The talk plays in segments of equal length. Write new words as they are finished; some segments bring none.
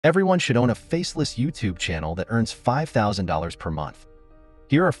Everyone should own a faceless YouTube channel that earns $5,000 per month.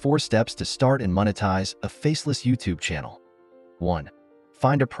 Here are 4 steps to start and monetize a faceless YouTube channel. 1.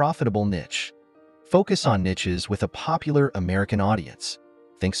 Find a profitable niche. Focus on niches with a popular American audience.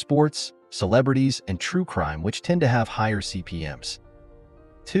 Think sports, celebrities, and true crime, which tend to have higher CPMs.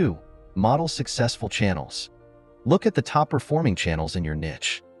 2. Model successful channels. Look at the top-performing channels in your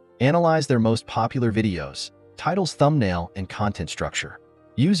niche. Analyze their most popular videos, titles, thumbnail, and content structure.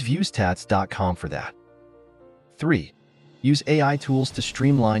 Use viewstats.com for that. 3. Use AI tools to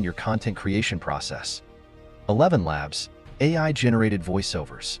streamline your content creation process. 11 Labs, AI-generated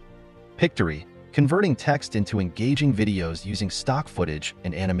voiceovers. Pictory, converting text into engaging videos using stock footage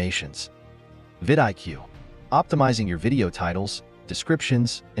and animations. vidIQ, optimizing your video titles,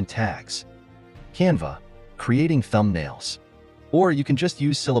 descriptions, and tags. Canva, creating thumbnails. Or you can just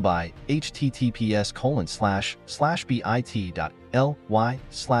use Syllabi,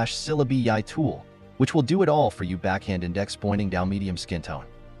 https://bit.ly/syllabi tool, which will do it all for you. Backhand index pointing down medium skin tone.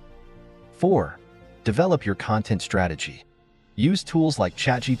 4. Develop your content strategy. Use tools like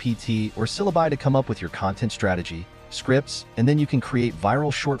ChatGPT or Syllabi to come up with your content strategy, scripts, and then you can create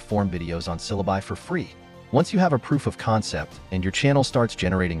viral short-form videos on Syllabi for free. Once you have a proof of concept and your channel starts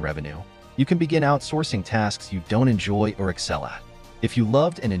generating revenue, you can begin outsourcing tasks you don't enjoy or excel at. If you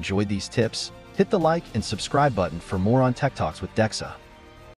loved and enjoyed these tips, hit the like and subscribe button for more on Tech Talks with Dexa.